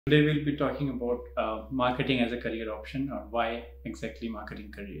Today we'll be talking about marketing as a career option, or why exactly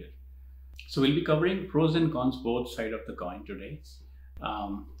marketing career. So we'll be covering pros and cons, both side of the coin today.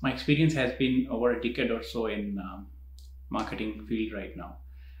 My experience has been over a decade or so in marketing field right now,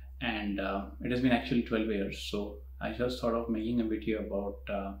 and it has been actually 12 years. So I just thought of making a video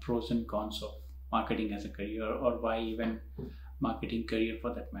about pros and cons of marketing as a career, or why even marketing career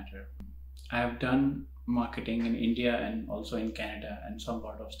for that matter. I have done marketing in India and also in Canada and some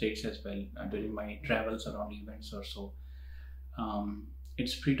part of states as well during my travels around events or so.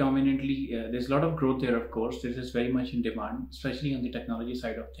 It's predominantly there's a lot of growth there. Of course, this is very much in demand, especially on the technology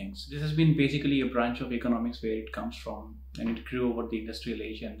side of things. This has been basically a branch of economics where it comes from, and it grew over the industrial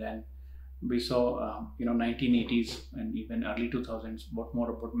age, and then we saw 1980s and even early 2000s what more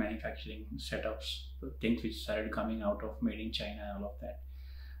about manufacturing setups, things which started coming out of made in China and all of that.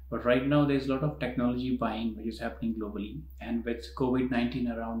 But right now, there's a lot of technology buying which is happening globally, and with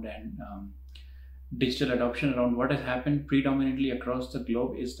COVID-19 around and digital adoption around, what has happened predominantly across the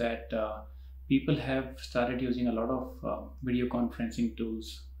globe is that people have started using a lot of video conferencing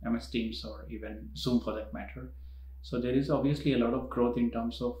tools, MS Teams, or even Zoom for that matter. So there is obviously a lot of growth in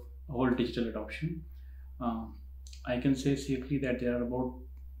terms of whole digital adoption. I can say safely that there are about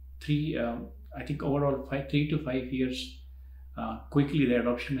I think overall 3 to 5 years quickly the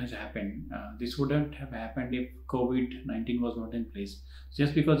adoption has happened. This wouldn't have happened if COVID-19 was not in place.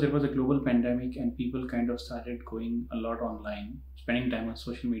 Just because there was a global pandemic and people kind of started going a lot online, spending time on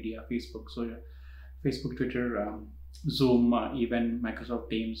social media, Facebook, Twitter, Zoom, even Microsoft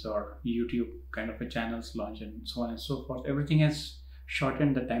Teams or YouTube kind of a channels launch and so on and so forth. Everything has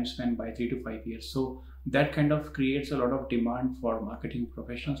shortened the time span by 3 to 5 years. So that kind of creates a lot of demand for marketing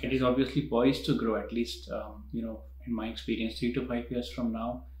professionals. It is obviously poised to grow, at least in my experience, 3 to 5 years from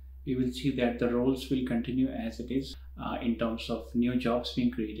now, we will see that the roles will continue as it is in terms of new jobs being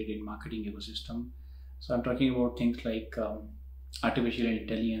created in marketing ecosystem. So I'm talking about things like artificial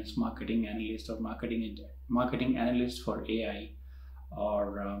intelligence marketing analyst, or marketing analyst for AI,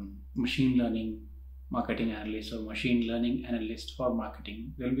 or machine learning marketing analyst, or machine learning analyst for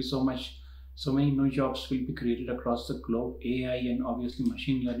marketing. There will be so many new jobs will be created across the globe. AI and obviously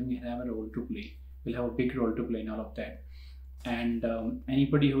machine learning will have a role to play. Will have a big role to play in all of that. And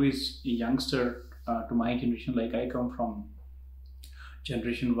anybody who is a youngster to my generation, like I come from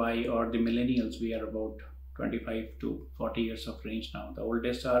Generation Y or the millennials, we are about 25 to 40 years of range now. The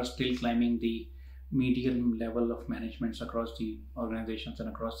oldest are still climbing the medium level of managements across the organizations and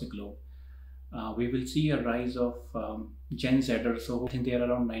across the globe. We will see a rise of Gen Zers, so I think they are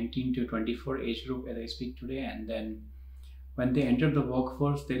around 19 to 24 age group as I speak today, and then when they enter the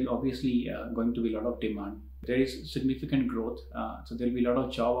workforce, there will obviously going to be a lot of demand. There is significant growth, so there will be a lot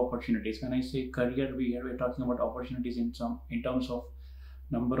of job opportunities. When I say career, we're talking about opportunities in terms of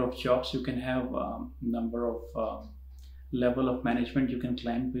number of jobs you can have, number of level of management you can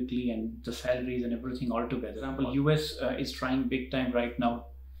climb quickly, and the salaries and everything all together. For example, US is trying big time right now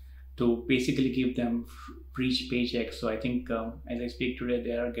to basically give them free paychecks. So I think as I speak today,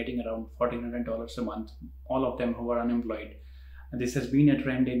 they are getting around $1,400 a month, all of them who are unemployed. And this has been a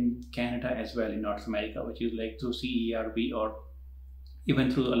trend in Canada as well, in North America, which is like through CERB or even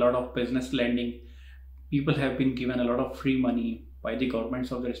through a lot of business lending. People have been given a lot of free money by the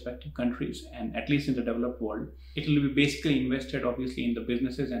governments of the respective countries, and at least in the developed world, it will be basically invested obviously in the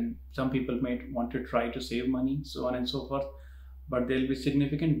businesses, and some people might want to try to save money, so on and so forth. But there will be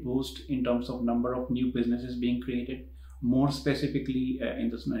significant boost in terms of number of new businesses being created, more specifically in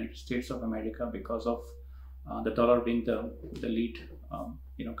the United States of America, because of the dollar being the lead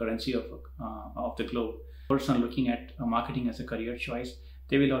currency of the globe. Person looking at marketing as a career choice,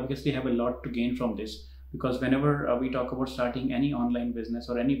 they will obviously have a lot to gain from this, because whenever we talk about starting any online business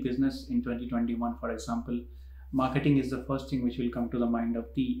or any business in 2021, for example, marketing is the first thing which will come to the mind of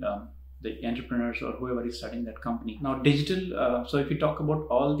the entrepreneurs or whoever is starting that company. Now digital, so if you talk about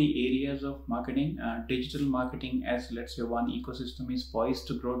all the areas of marketing, digital marketing as, let's say, one ecosystem is poised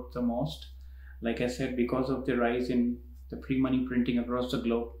to grow the most. Like I said, because of the rise in the free money printing across the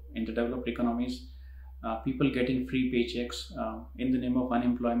globe in the developed economies, people getting free paychecks in the name of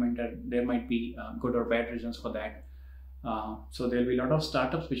unemployment, there might be good or bad reasons for that. So there will be a lot of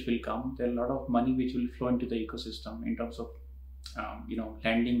startups which will come. There are a lot of money which will flow into the ecosystem in terms of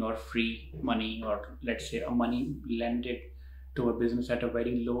lending or free money, or let's say a money lended to a business at a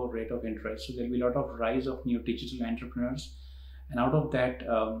very low rate of interest. So there will be a lot of rise of new digital entrepreneurs. And out of that,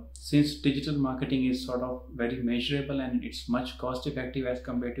 since digital marketing is sort of very measurable and it's much cost effective as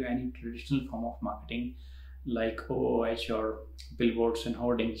compared to any traditional form of marketing like OOH or billboards and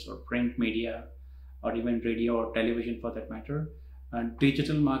hoardings or print media or even radio or television for that matter,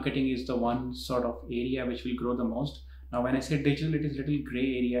 Digital marketing is the one sort of area which will grow the most. Now, when I say digital, it is a little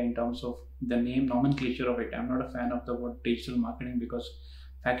gray area in terms of the name nomenclature of it. I'm not a fan of the word digital marketing because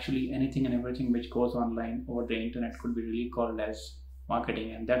actually anything and everything which goes online over the internet could be really called as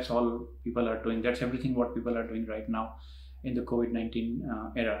marketing, and that's all people are doing. That's everything what people are doing right now in the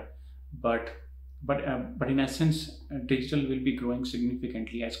COVID-19 era. But in essence, digital will be growing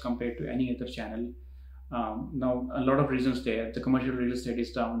significantly as compared to any other channel. Now, a lot of reasons there. The commercial real estate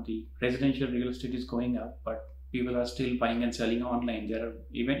is down, the residential real estate is going up, but people are still buying and selling online. There are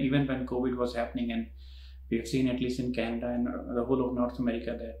even when COVID was happening, and we have seen, at least in Canada and the whole of North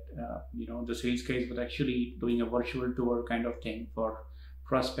America, that the sales guys were actually doing a virtual tour kind of thing for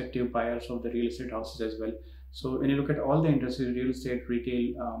prospective buyers of the real estate houses as well. So when you look at all the industries, real estate,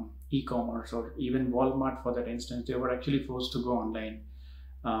 retail, e-commerce, or even Walmart for that instance, they were actually forced to go online.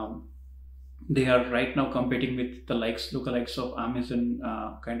 They are right now competing with the lookalikes of Amazon,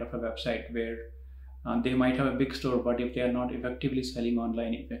 kind of a website where they might have a big store, but if they are not effectively selling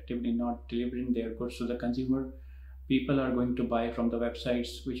online, effectively not delivering their goods to the consumer, people are going to buy from the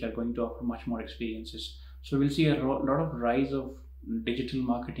websites which are going to offer much more experiences. So we'll see a lot of rise of digital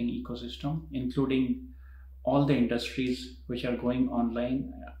marketing ecosystem, including all the industries which are going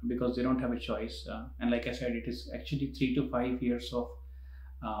online because they don't have a choice. And like I said, it is actually 3 to 5 years of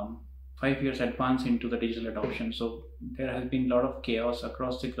 5 years advance into the digital adoption. So there has been a lot of chaos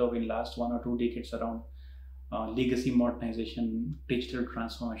across the globe in last 1 or 2 decades around legacy modernization, digital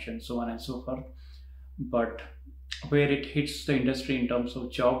transformation, so on and so forth. But where it hits the industry in terms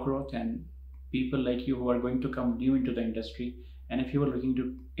of job growth and people like you who are going to come new into the industry, and if you are looking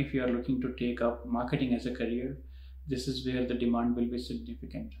to take up marketing as a career, this is where the demand will be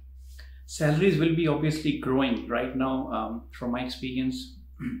significant. Salaries will be obviously growing right now. From my experience,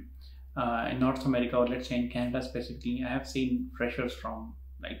 in North America, or let's say in Canada specifically, I have seen freshers from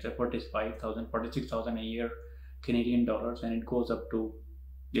like the 45,000, 46,000 a year Canadian dollars, and it goes up to,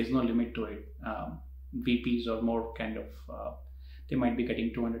 there's no limit to it. VPs or more kind of, they might be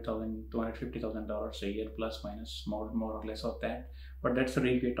getting $200,000, $250,000 a year, plus minus more or less of that. But that's the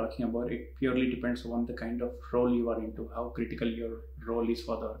range we're talking about. It purely depends on the kind of role you are into, how critical your role is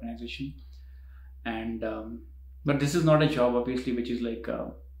for the organization. And but this is not a job, obviously, which is like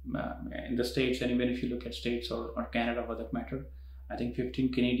in the States, and even if you look at States or Canada for that matter, I think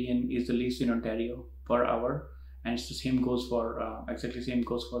 15 Canadian is the least in Ontario per hour, and it's the same goes for exactly same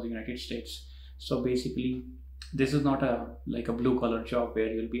goes for the United States. So basically, this is not a blue collar job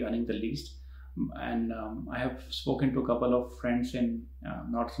where you'll be earning the least. And I have spoken to a couple of friends in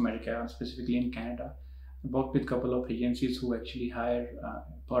North America, specifically in Canada. I worked with a couple of agencies who actually hire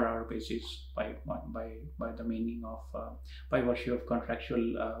per hour basis by the meaning of by virtue of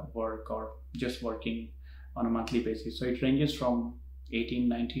contractual work or just working on a monthly basis. So it ranges from $18,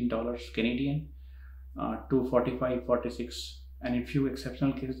 $19 Canadian to $45, $46, and in few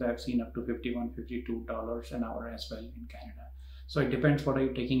exceptional cases I have seen up to $51, $52 an hour as well in Canada. So it depends what are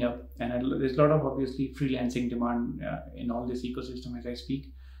you taking up, and there's a lot of obviously freelancing demand in all this ecosystem as I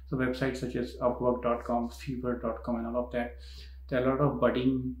speak. So websites such as Upwork.com, Fiverr.com, and all of that, there are a lot of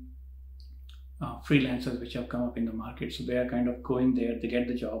budding freelancers which have come up in the market. So they are kind of going there, they get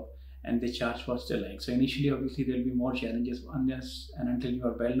the job, and they charge what they like. So initially, obviously, there will be more challenges unless and until you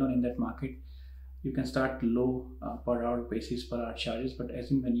are well known in that market. You can start low per hour basis, per hour charges, but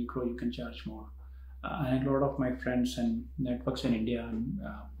as in when you grow, you can charge more. And a lot of my friends and networks in India and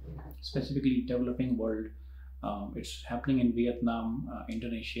specifically developing world, it's happening in Vietnam,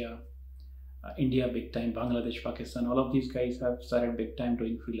 Indonesia, India big time, Bangladesh, Pakistan. All of these guys have started big time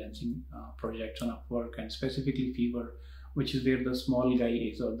doing freelancing projects on Upwork, and specifically Fiverr, which is where the small guy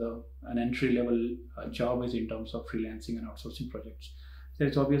is, or an entry level job is in terms of freelancing and outsourcing projects.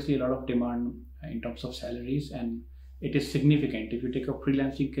 There's obviously a lot of demand in terms of salaries, and it is significant. If you take a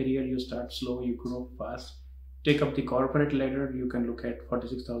freelancing career, you start slow, you grow fast. Take up the corporate ladder, you can look at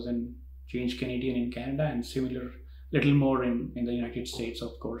 46,000 change Canadian in Canada, and similar, little more in the United States,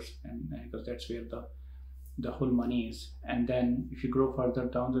 of course, and because that's where the whole money is. And then if you grow further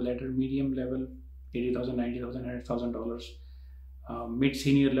down the ladder, medium level, $80,000, $90,000, $100,000. Mid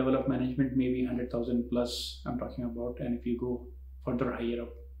senior level of management, maybe 100,000 plus I'm talking about. And if you go further higher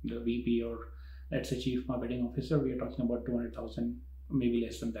up, the VP or let's say Chief Marketing Officer, we are talking about 200,000, maybe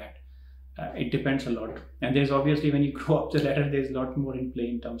less than that. It depends a lot. And there's obviously, when you grow up the ladder, there's a lot more in play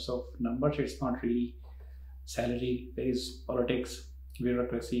in terms of numbers. It's not really salary, there is politics,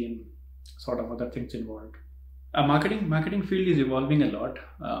 bureaucracy, and sort of other things involved. Marketing field is evolving a lot.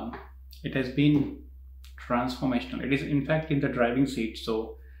 It has been transformational. It is in fact in the driving seat.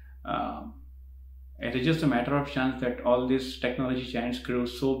 So it is just a matter of chance that all these technology giants grew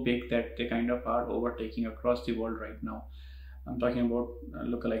so big that they kind of are overtaking across the world right now. I'm talking about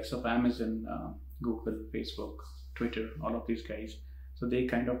lookalikes of Amazon, Google, Facebook, Twitter, all of these guys. So they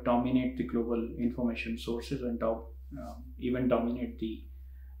kind of dominate the global information sources and even dominate the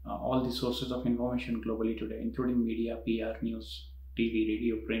all the sources of information globally today, including media, PR, news, TV,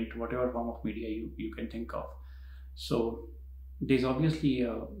 radio, print, whatever form of media you can think of. So there's obviously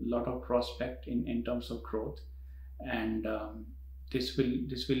a lot of prospect in terms of growth, and this will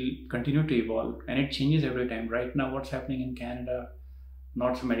continue to evolve, and it changes every time. Right now, what's happening in Canada,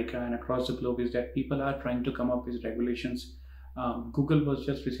 North America, and across the globe is that people are trying to come up with regulations. Google was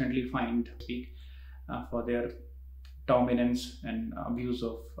just recently fined for their dominance and abuse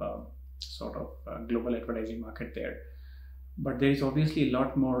of global advertising market there. But there is obviously a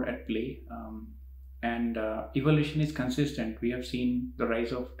lot more at play, and evolution is consistent. We have seen the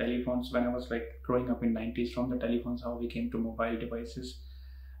rise of telephones. When I was like growing up in 90s, from the telephones, how we came to mobile devices.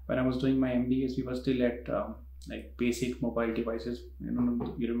 When I was doing my MBAs, we were still at like basic mobile devices.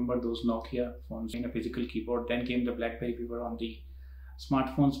 You remember those Nokia phones in a physical keyboard. Then came the BlackBerry. We were on the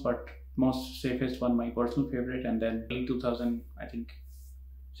smartphones, but most safest one, my personal favorite, and then early 2000, I think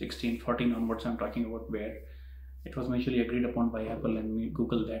 16, 14 onwards, I'm talking about, where it was mutually agreed upon by Apple and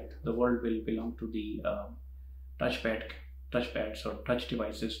Google that the world will belong to the touchpads or touch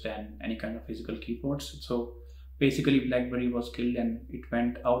devices than any kind of physical keyboards. So basically BlackBerry was killed and it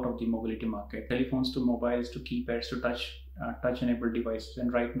went out of the mobility market. Telephones to mobiles to keypads to touch enabled devices,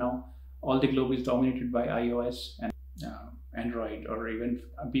 and right now all the globe is dominated by iOS and Android, or even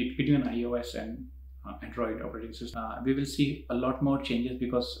between iOS and Android operating system. We will see a lot more changes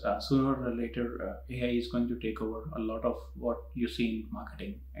because sooner or later AI is going to take over a lot of what you see in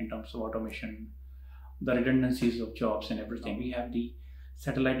marketing in terms of automation, the redundancies of jobs and everything. We have the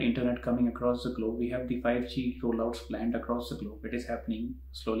satellite internet coming across the globe. We have the 5G rollouts planned across the globe. It is happening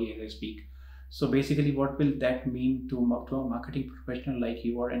slowly as I speak. So basically, what will that mean to a marketing professional like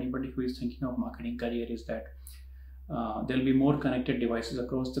you or anybody who is thinking of marketing career is that there'll be more connected devices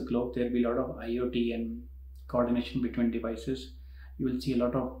across the globe. There'll be a lot of IoT and coordination between devices. You will see a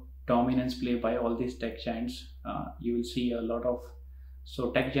lot of dominance play by all these tech giants. You will see a lot of,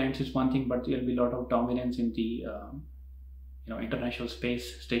 so tech giants is one thing, but there'll be a lot of dominance in the international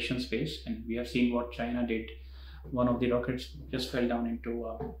station space. And we have seen what China did. One of the rockets just fell down into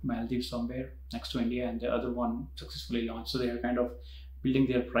Maldives somewhere next to India, and the other one successfully launched. So they are kind of building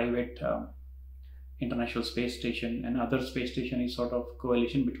their private international space station, and other space station is sort of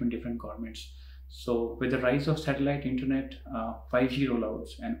coalition between different governments. So with the rise of satellite internet, 5G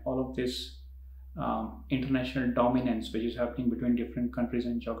rollouts, and all of this international dominance which is happening between different countries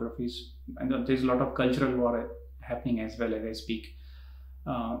and geographies, and there's a lot of cultural war happening as well as I speak.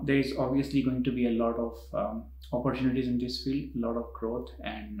 There is obviously going to be a lot of opportunities in this field, a lot of growth,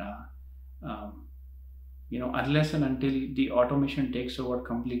 and unless and until the automation takes over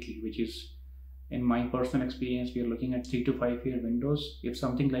completely, which is, in my personal experience, we are looking at 3 to 5 year windows. If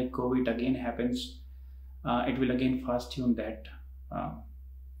something like COVID again happens, it will again fast tune that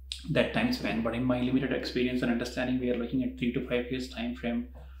time span. But in my limited experience and understanding, we are looking at 3 to 5 years time frame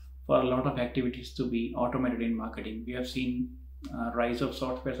for a lot of activities to be automated in marketing. We have seen rise of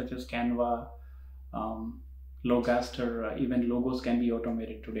software such as Canva, Logaster, even logos can be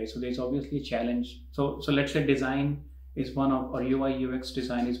automated today. So there's obviously a challenge. So let's say design is one of, or UI UX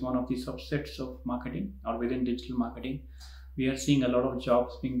design is one of the subsets of marketing or within digital marketing. We are seeing a lot of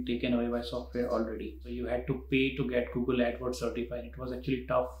jobs being taken away by software already. So you had to pay to get Google AdWords certified. It was actually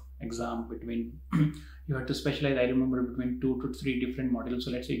tough exam between, you had to specialize, I remember, between 2 to 3 different modules.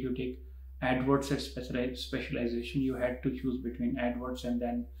 So let's say if you take AdWords as specialization, you had to choose between AdWords and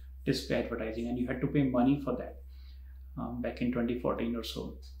then display advertising, and you had to pay money for that back in 2014 or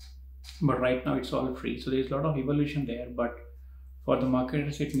so. But right now it's all free. So there's a lot of evolution there, but for the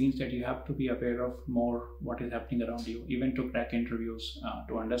marketers it means that you have to be aware of more what is happening around you, even to crack interviews,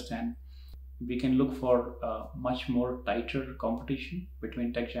 to understand. We can look for much more tighter competition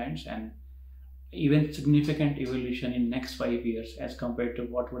between tech giants, and even significant evolution in next 5 years as compared to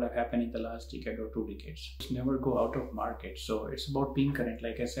what would have happened in the last decade or 2 decades. Never go out of market. So it's about being current,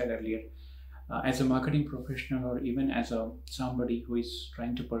 like I said earlier. As a marketing professional, or even as somebody who is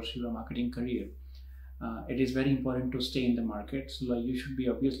trying to pursue a marketing career, it is very important to stay in the market. So you should be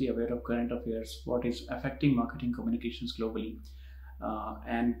obviously aware of current affairs, what is affecting marketing communications globally,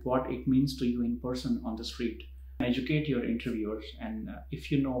 and what it means to you in person on the street. Educate your interviewers, and if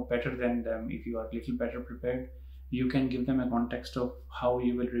you know better than them, if you are a little better prepared, you can give them a context of how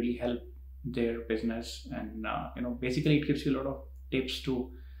you will really help their business. And basically it gives you a lot of tips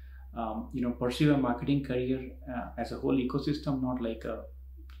to pursue a marketing career as a whole ecosystem, not like a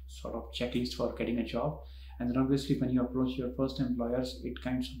sort of checklist for getting a job. And then obviously when you approach your first employers, it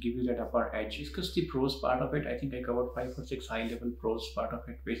kind of gives you that upper edge. Discuss the pros part of it. I think I covered 5 or 6 high level pros part of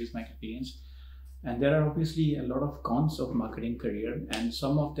it, which is my experience. And there are obviously a lot of cons of marketing career, and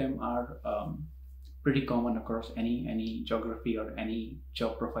some of them are pretty common across any geography or any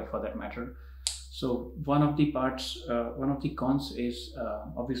job profile for that matter. So one of the cons is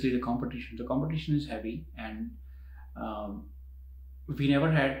obviously the competition. The competition is heavy, and we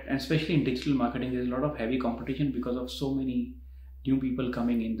never had, and especially in digital marketing, there's a lot of heavy competition because of so many new people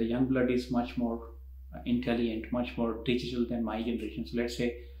coming in. The young blood is much more intelligent, much more digital than my generation. So let's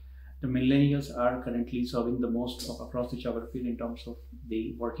say the millennials are currently serving the most of across the geographies in terms of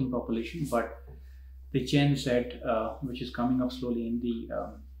the working population, but the Gen Z, which is coming up slowly in the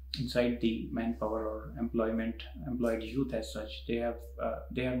inside the manpower or employed youth as such, they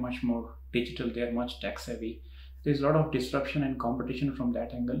are much more digital. They are much tech savvy. There's a lot of disruption and competition from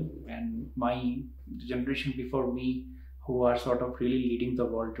that angle, and the generation before me, who are sort of really leading the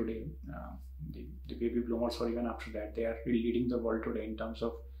world today, the baby boomers, or even after that, they are really leading the world today in terms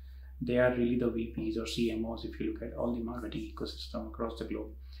of they are really the VPs or CMOs if you look at all the marketing ecosystem across the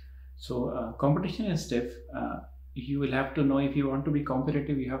globe. So competition is stiff. You will have to know, if you want to be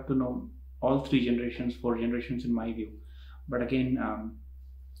competitive, you have to know all 4 generations in my view. But again,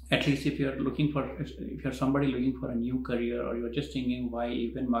 at least if you're somebody looking for a new career, or you're just thinking why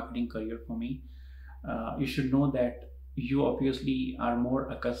even marketing career for me, you should know that you obviously are more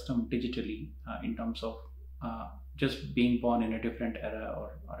accustomed digitally in terms of just being born in a different era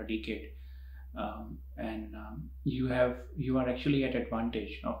or a decade, you are actually at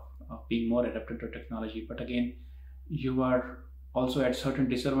advantage of being more adapted to technology. But again, you are also at certain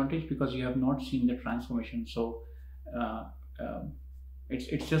disadvantage because you have not seen the transformation. So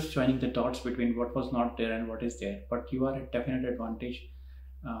it's just joining the dots between what was not there and what is there, but you are at definite advantage.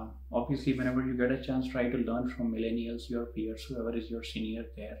 Obviously, whenever you get a chance, try to learn from millennials, your peers, whoever is your senior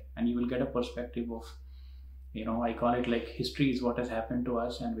there, and you will get a perspective of, I call it like history is what has happened to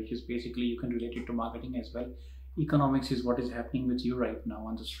us, and which is basically you can relate it to marketing as well. Economics is what is happening with you right now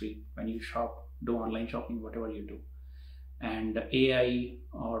on the street when you shop, do online shopping, whatever you do. And AI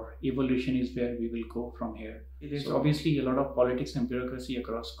or evolution is where we will go from here. It is obviously a lot of politics and bureaucracy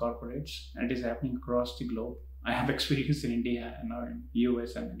across corporates, and it is happening across the globe. I have experience in India and now in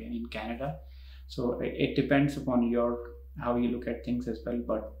US and again in Canada. So it depends upon how you look at things as well.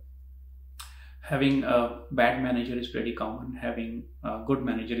 But having a bad manager is pretty common. Having a good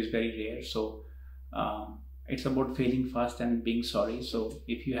manager is very rare. So it's about failing fast and being sorry. So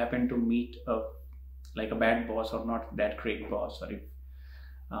if you happen to meet a bad boss or not that great boss, or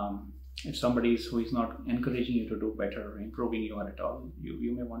if somebody who is not encouraging you to do better or improving you at all,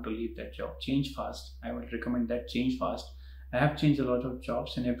 you may want to leave that job. Change fast. I would recommend that. Change fast. I have changed a lot of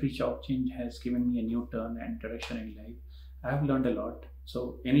jobs, and every job change has given me a new turn and direction in life. I have learned a lot.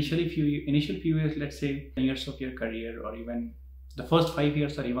 So initial few years, let's say 10 years of your career, or even the first 5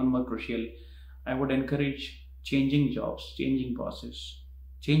 years are even more crucial. I would encourage changing jobs, changing bosses.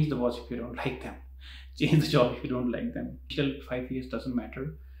 Change the boss if you don't like them. Change the job if you don't like them. Initial 5 years doesn't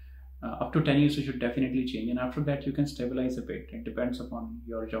matter. Up to 10 years you should definitely change, and after that you can stabilize a bit. It depends upon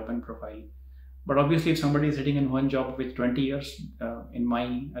your job and profile. But obviously if somebody is sitting in one job with 20 years,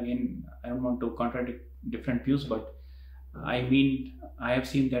 again, I don't want to contradict different views, but I mean, I have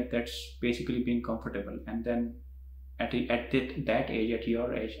seen that that's basically being comfortable. And then at that age, at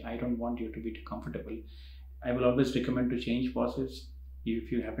your age, I don't want you to be too comfortable. I will always recommend to change bosses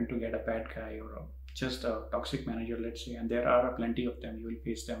if you happen to get a bad guy or just a toxic manager, let's say, and there are plenty of them. You will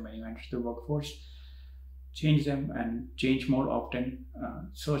face them when you enter the workforce. Change them and change more often.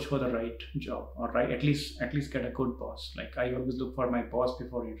 Search for the right job, or at least get a good boss. Like I always look for my boss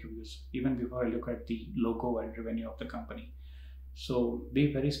before interviews, even before I look at the logo and revenue of the company. So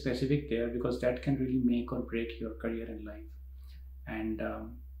be very specific there, because that can really make or break your career in life. And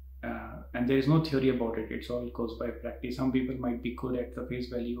there is no theory about it. It's all goes by practice. Some people might be good at the face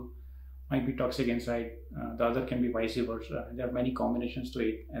value, might be toxic inside. The other can be vice versa. There are many combinations to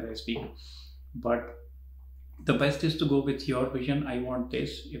it as I speak. But the best is to go with your vision. I want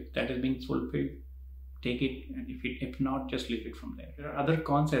this. If that is being fulfilled, take it. And if not, just leave it from there. There are other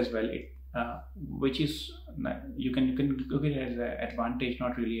cons as well, which is you can look at it as an advantage,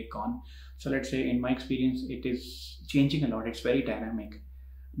 not really a con. So let's say in my experience, it is changing a lot. It's very dynamic.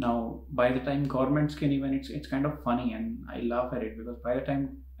 Now, by the time governments can even, it's kind of funny, and I laugh at it, because by the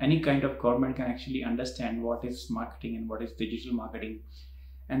time any kind of government can actually understand what is marketing and what is digital marketing,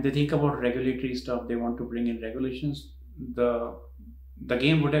 and they think about regulatory stuff, they want to bring in regulations, the the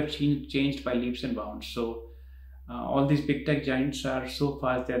game would have changed by leaps and bounds. So all these big tech giants are so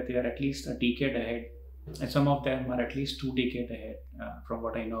fast that they are at least a decade ahead, and some of them are at least 2 decades ahead from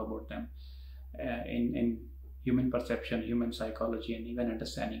what I know about them in human perception, human psychology, and even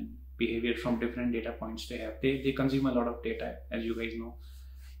understanding behavior from different data points they have. They consume a lot of data, as you guys know.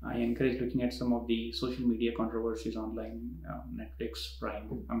 I encourage looking at some of the social media controversies online, Netflix, Prime,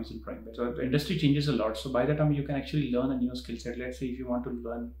 Amazon Prime. So the industry changes a lot. So by the time you can actually learn a new skill set, let's say if you want to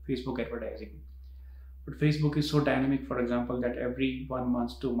learn Facebook advertising, but Facebook is so dynamic, for example, that every 1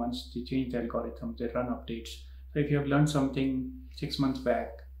 month, 2 months, they change the algorithms, they run updates. So if you have learned something 6 months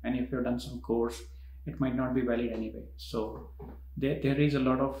back, and if you've done some course, it might not be valid anyway. So there is a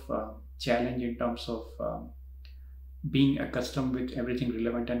lot of challenge in terms of being accustomed with everything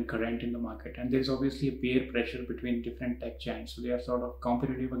relevant and current in the market. And there's obviously a peer pressure between different tech giants. So they are sort of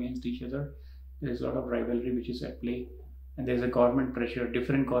competitive against each other. There's a lot of rivalry which is at play. And there's a government pressure.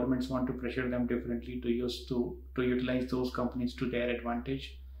 Different governments want to pressure them differently to utilize those companies to their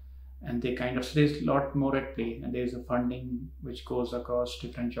advantage. And they kind of, so there's a lot more at play. And there's a funding which goes across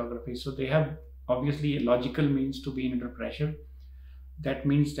different geographies. So they have obviously a logical means to be under pressure. That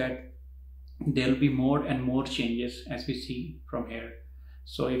means that there will be more and more changes as we see from here.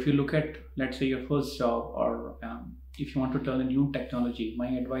 So if you look at, let's say, your first job, or if you want to turn a new technology, my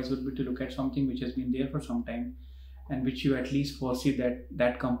advice would be to look at something which has been there for some time and which you at least foresee that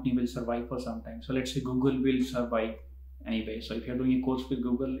that company will survive for some time. So let's say Google will survive anyway. So if you're doing a course with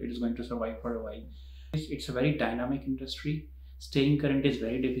Google, it is going to survive for a while. It's a very dynamic industry. Staying current is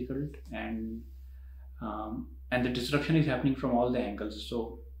very difficult, and the disruption is happening from all the angles.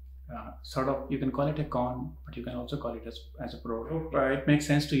 So sort of, you can call it a con, but you can also call it as a pro. It makes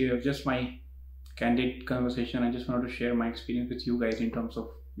sense to you. Just my candid conversation. I just wanted to share my experience with you guys in terms of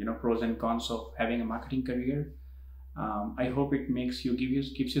pros and cons of having a marketing career. I hope it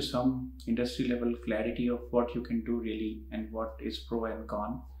gives you some industry level clarity of what you can do really and what is pro and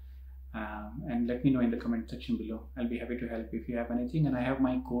con. And let me know in the comment section below. I'll be happy to help if you have anything. And I have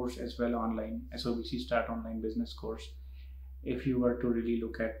my course as well online, SOBC Start Online Business course. If you were to really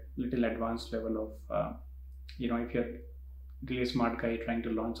look at little advanced level of, if you're really a smart guy trying to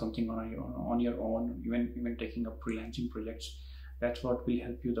launch something on your own, even taking up freelancing projects, that's what will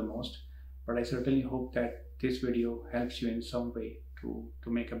help you the most. But I certainly hope that this video helps you in some way to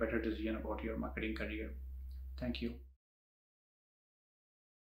make a better decision about your marketing career. Thank you.